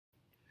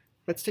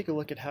Let's take a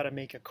look at how to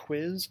make a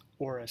quiz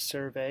or a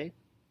survey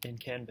in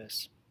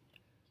Canvas.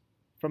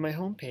 From my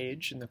home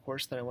page in the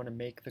course that I want to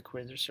make the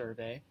quiz or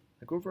survey,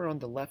 I go over on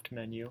the left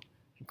menu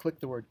and click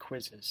the word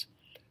Quizzes.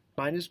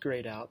 Mine is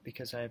grayed out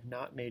because I have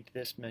not made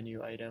this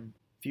menu item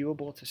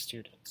viewable to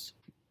students.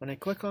 When I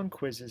click on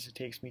Quizzes, it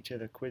takes me to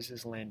the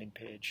Quizzes landing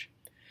page.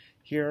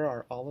 Here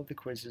are all of the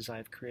quizzes I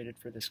have created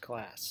for this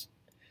class.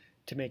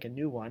 To make a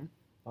new one,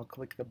 I'll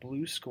click the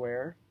blue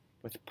square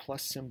with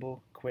plus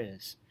symbol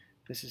quiz.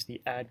 This is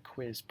the Add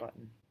Quiz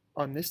button.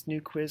 On this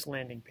new quiz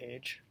landing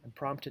page, I'm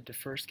prompted to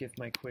first give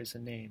my quiz a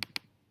name.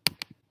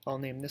 I'll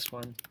name this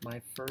one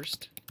My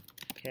First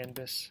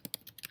Canvas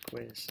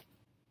Quiz.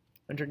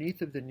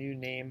 Underneath of the new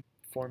name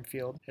form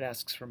field, it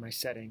asks for my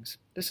settings.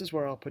 This is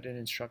where I'll put in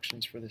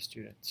instructions for the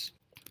students.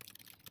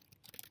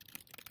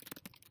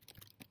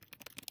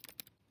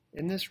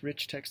 In this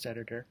rich text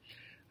editor,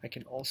 I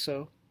can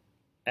also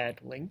add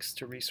links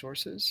to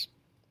resources,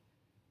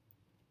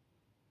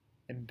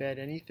 embed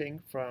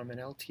anything from an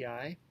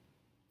LTI,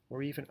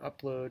 or even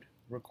upload,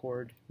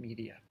 record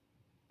media.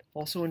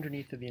 Also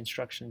underneath of the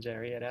instructions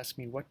area, it asks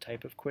me what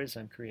type of quiz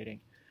I'm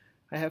creating.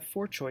 I have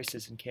 4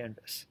 choices in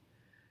Canvas.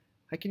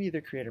 I can either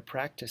create a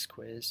practice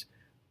quiz,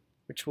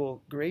 which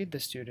will grade the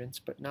students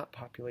but not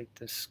populate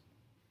this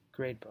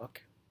gradebook.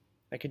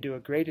 I can do a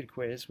graded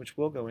quiz, which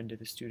will go into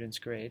the student's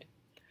grade.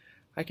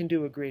 I can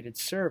do a graded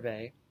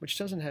survey, which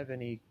doesn't have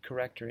any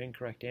correct or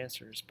incorrect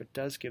answers, but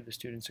does give the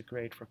students a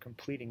grade for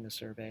completing the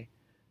survey,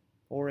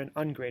 or an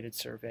ungraded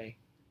survey,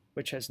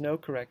 which has no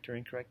correct or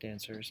incorrect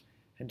answers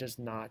and does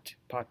not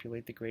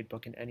populate the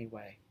gradebook in any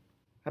way.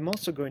 I'm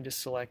also going to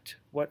select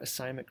what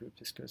assignment group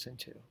this goes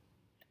into.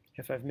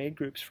 If I've made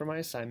groups for my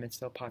assignments,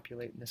 they'll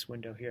populate in this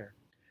window here.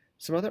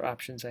 Some other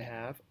options I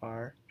have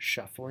are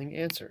shuffling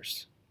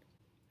answers.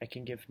 I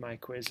can give my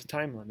quiz a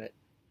time limit.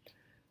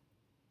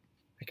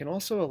 I can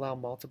also allow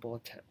multiple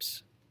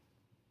attempts.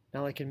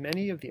 Now, like in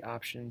many of the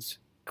options,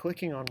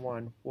 clicking on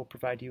one will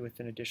provide you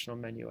with an additional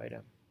menu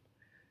item.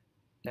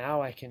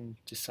 Now I can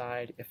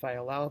decide if I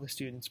allow the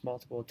students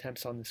multiple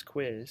attempts on this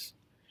quiz,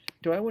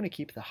 do I want to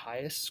keep the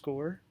highest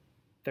score,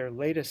 their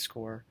latest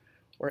score,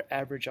 or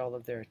average all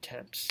of their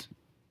attempts?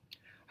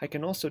 I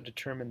can also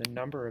determine the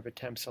number of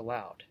attempts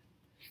allowed.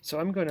 So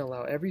I'm going to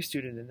allow every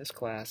student in this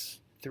class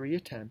 3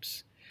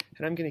 attempts,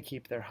 and I'm going to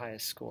keep their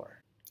highest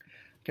score.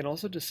 I can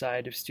also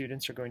decide if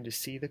students are going to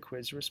see the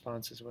quiz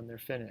responses when they're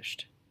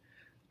finished.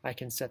 I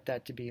can set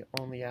that to be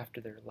only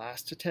after their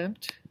last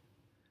attempt,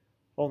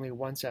 only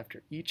once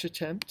after each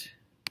attempt,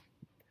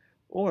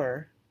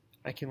 or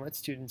I can let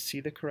students see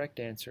the correct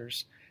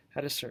answers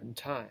at a certain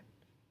time.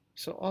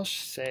 So I'll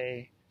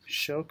say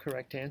show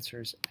correct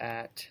answers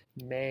at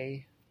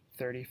May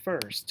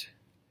 31st.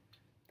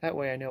 That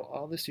way I know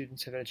all the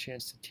students have had a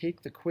chance to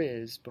take the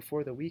quiz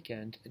before the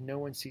weekend and no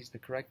one sees the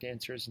correct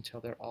answers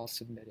until they're all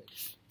submitted.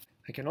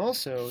 I can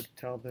also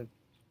tell the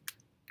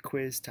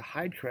quiz to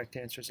hide correct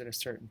answers at a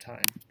certain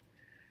time.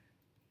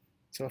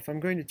 So if I'm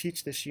going to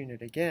teach this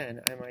unit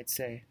again, I might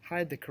say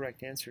hide the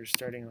correct answers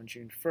starting on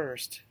June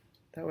 1st.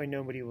 That way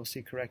nobody will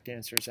see correct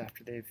answers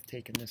after they've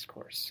taken this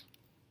course.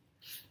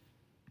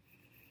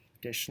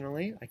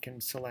 Additionally, I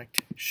can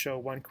select show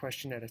one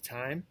question at a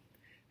time,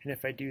 and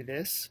if I do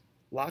this,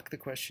 lock the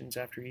questions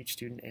after each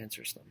student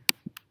answers them.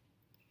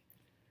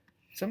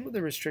 Some of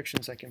the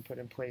restrictions I can put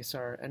in place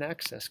are an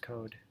access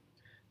code.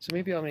 So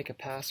maybe I'll make a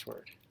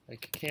password,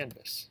 like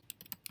Canvas.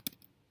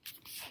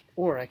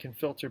 Or I can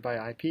filter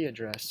by IP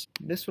address.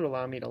 This would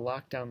allow me to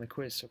lock down the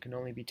quiz so it can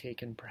only be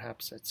taken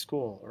perhaps at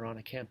school or on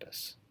a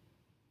campus.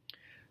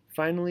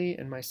 Finally,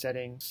 in my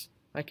settings,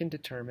 I can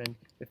determine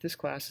if this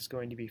class is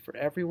going to be for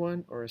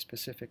everyone or a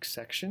specific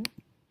section.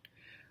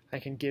 I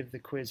can give the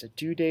quiz a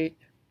due date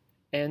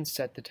and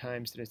set the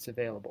times that it's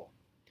available.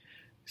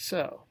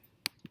 So,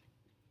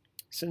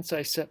 since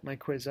I set my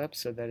quiz up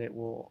so that it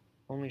will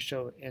only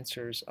show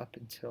answers up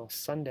until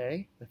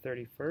Sunday, the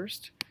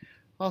 31st,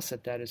 I'll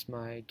set that as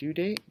my due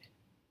date,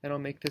 and I'll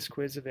make this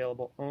quiz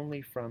available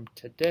only from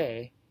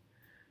today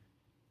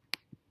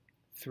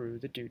through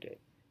the due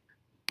date.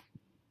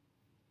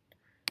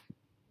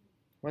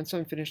 Once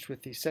I'm finished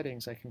with these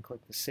settings, I can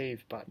click the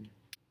Save button.